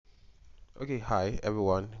Okay, hi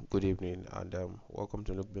everyone. Good evening, and welcome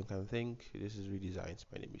to Look Blink and Think. This is Redesigns.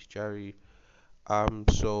 My name is Jerry.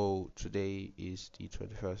 So today is the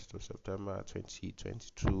 21st of September,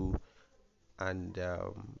 2022, and the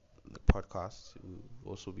podcast will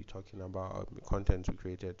also be talking about the content we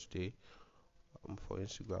created today for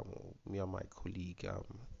Instagram. Me and my colleague,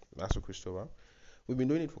 Master Christopher. We've been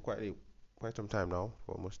doing it for quite some time now,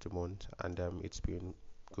 for almost a month, and it's been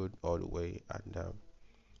good all the way. And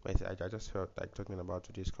I just felt like talking about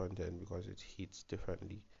today's content because it hits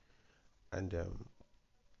differently. And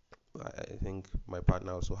I think my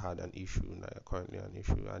partner also had an issue, currently an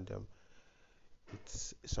issue, and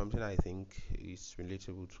it's something I think is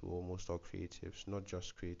relatable to almost all creatives, not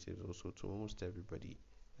just creatives, also to almost everybody.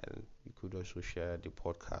 And you could also share the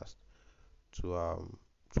podcast to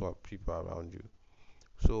our people around you.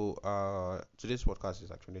 So today's podcast is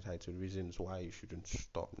actually titled "Reasons Why You Shouldn't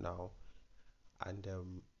Stop Now," and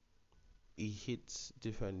it hits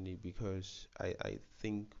differently because I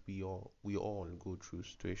think we all go through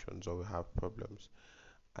situations or we have problems.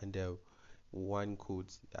 And one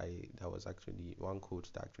quote I that was actually one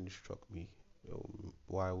quote that actually struck me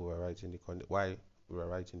while we were writing the content. Why we were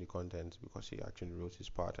writing the content, because he actually wrote his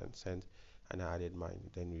part and sent, and I added mine.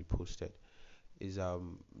 Then we posted. Is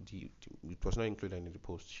it was not included in the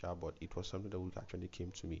post, sure, but it was something that would actually came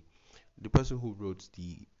to me. The person who wrote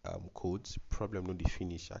the codes problem no dey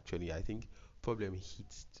finish, actually I think problem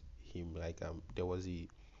hit him like there was a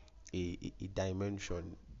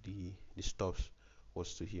dimension the stuff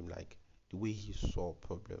was to him, like the way he saw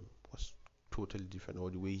problem was totally different, or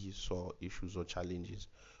the way he saw issues or challenges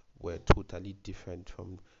were totally different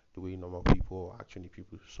from the way normal people or actually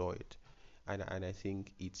people saw it. And I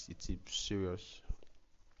think it's a serious,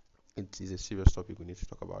 it is a serious topic we need to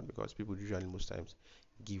talk about, because people usually most times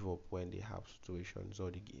give up when they have situations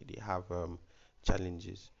or they have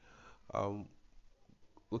challenges. Um,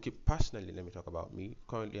 okay, personally, let me talk about me.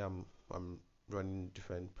 Currently, I'm running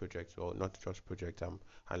different projects, or not just projects. I'm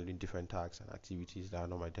handling different tasks and activities that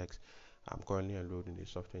are on my desk. I'm currently enrolled in a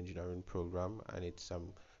software engineering program, and it's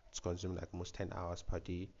consuming like almost 10 hours per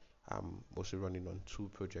day. I'm also running on two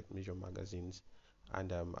project major magazines,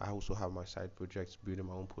 and I also have my side projects, building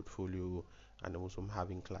my own portfolio, and I'm also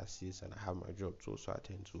having classes, and I have my job to also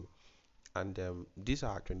attend to. And these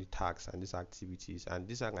are actually tasks and these activities, and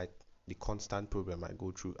these are like the constant problem I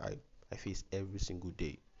go through. I face every single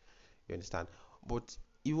day. You understand? But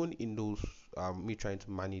even in those, me trying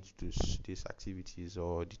to manage these activities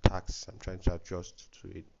or the tasks I'm trying to adjust to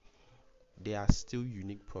it, there are still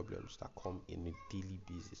unique problems that come in a daily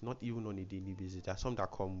basis. Not even on a daily basis. There are some that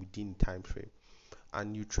come within time frame,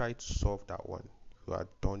 and you try to solve that one. You are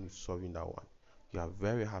done with solving that one. You are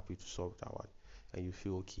very happy to solve that one, and you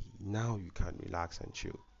feel okay. Now you can relax and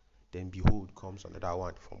chill. Then behold comes another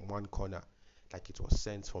one from one corner, like it was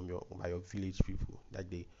sent from your by your village people. Like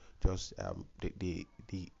they just they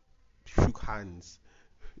shook hands,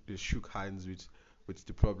 they shook hands with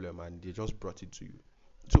the problem, and they just brought it to you.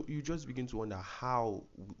 So you just begin to wonder how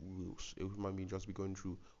will a human being just be going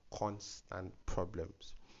through constant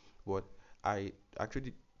problems. But I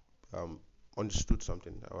actually um, understood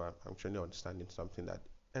something, or I'm actually understanding something, that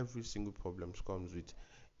every single problem comes with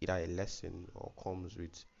either a lesson or comes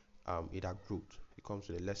with either growth. It comes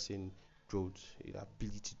with a lesson, growth, the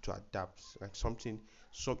ability to adapt. Like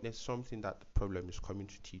there's something that the problem is coming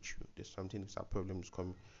to teach you. There's something that problem is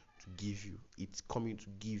coming to give you. It's coming to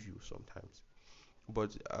give you sometimes.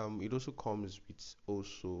 But it also comes with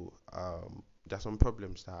also there are some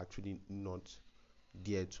problems that are actually not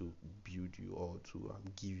there to build you or to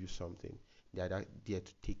give you something. They are there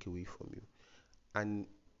to take away from you, and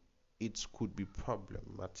it could be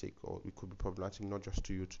problematic, or it could be problematic not just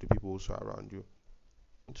to you, to the people also around you.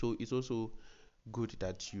 So it's also good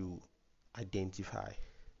that you identify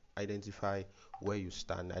identify where you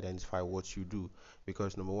stand, identify what you do,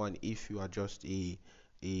 because number one, if you are just a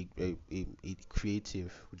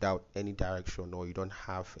creative without any direction, or you don't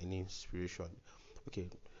have any inspiration, okay,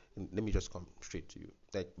 let me just come straight to you.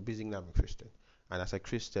 Like basically, I'm a Christian, and as a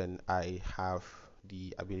Christian, I have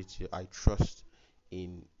the ability. I trust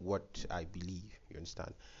in what I believe. You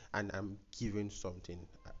understand? And I'm given something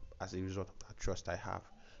as a result of that trust I have.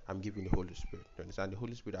 I'm given the Holy Spirit. You understand? The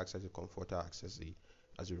Holy Spirit acts as a comforter, acts as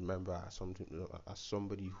a remember, as something, as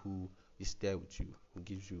somebody who is there with you,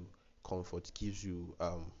 gives you comfort, gives you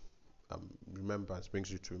remembrance,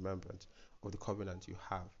 brings you to remembrance of the covenant you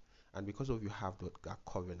have. And because of you have that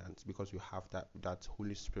covenant, because you have that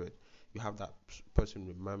Holy Spirit, you have that person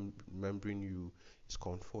remembering you, it's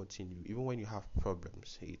comforting you. Even when you have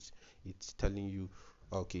problems, it's telling you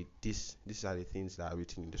okay, these are the things that are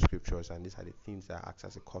written in the scriptures, and these are the things that act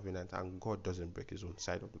as a covenant, and God doesn't break his own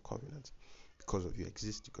side of the covenant because of you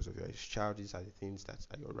exist, because of your child. These are the things that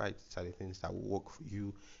are your rights. These are the things that will work for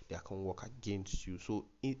you. They can work against you. So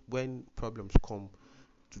when problems come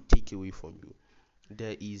to take away from you,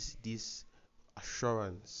 there is this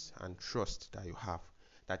assurance and trust that you have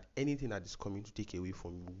that anything that is coming to take away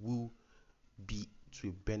from you will be to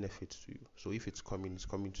a benefit to you. So if it's coming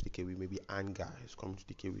to take away maybe anger, it's coming to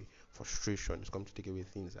take away frustration, it's coming to take away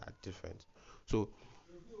things that are different. So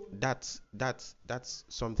that's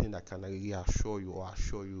something that can reassure you or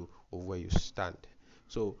assure you of where you stand.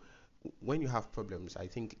 So when you have problems, I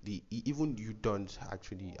think even you don't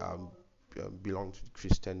actually belong to the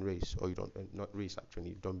Christian race, or you don't not race actually,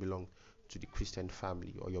 you don't belong to the Christian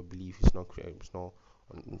family, or your belief is not it's not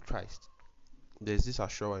in Christ. There's this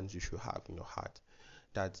assurance you should have in your heart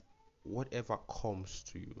that whatever comes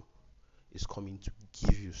to you is coming to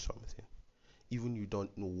give you something, even you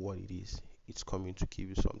don't know what it is. It's coming to give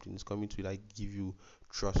you something. It's coming to like give you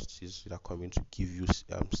trust. Is that coming to give you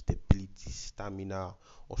stability, stamina,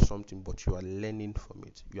 or something? But you are learning from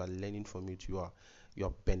it. You are learning from it. You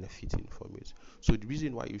are benefiting from it. So the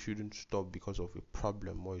reason why you shouldn't stop because of a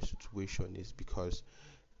problem or a situation is because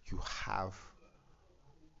you have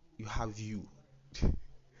you.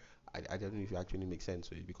 I don't know if it actually makes sense.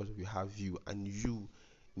 So it's because of you have you, and you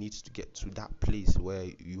needs to get to that place where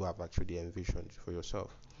you have actually envisioned for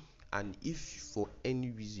yourself. And if for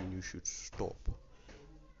any reason you should stop,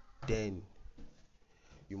 then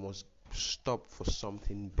you must stop for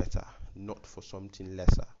something better, not for something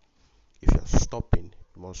lesser. If you're stopping,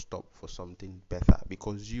 you must stop for something better,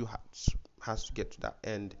 because you has to get to that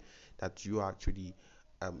end that you actually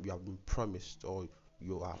you have been promised, or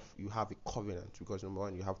you have a covenant. Because number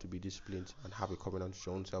one, you have to be disciplined and have a covenant with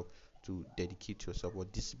your own self to dedicate yourself or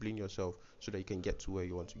discipline yourself so that you can get to where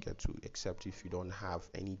you want to get to, except if you don't have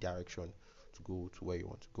any direction to go to where you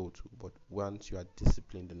want to go to. But once you are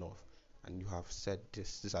disciplined enough and you have said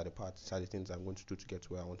these are the parts, these are the things I'm going to do to get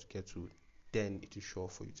to where I want to get to, then it is sure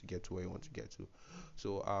for you to get to where you want to get to.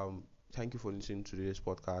 So thank you for listening to this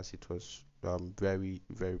podcast. It was very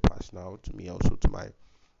very personal to me, also to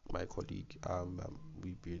my colleague.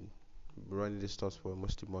 We've been running this stuff for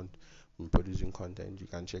almost a month. We're producing content. You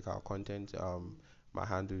can check our content. My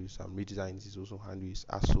handle is redesigns. His also handle is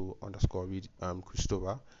aso underscore read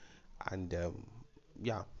Christopher. And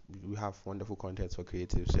yeah, we have wonderful content for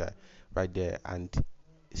creatives, yeah, right there. And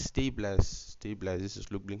stay blessed. Stay blessed. This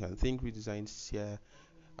is Luke Blink and Think Redesigns here.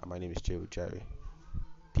 And my name is Jerry.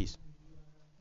 Peace.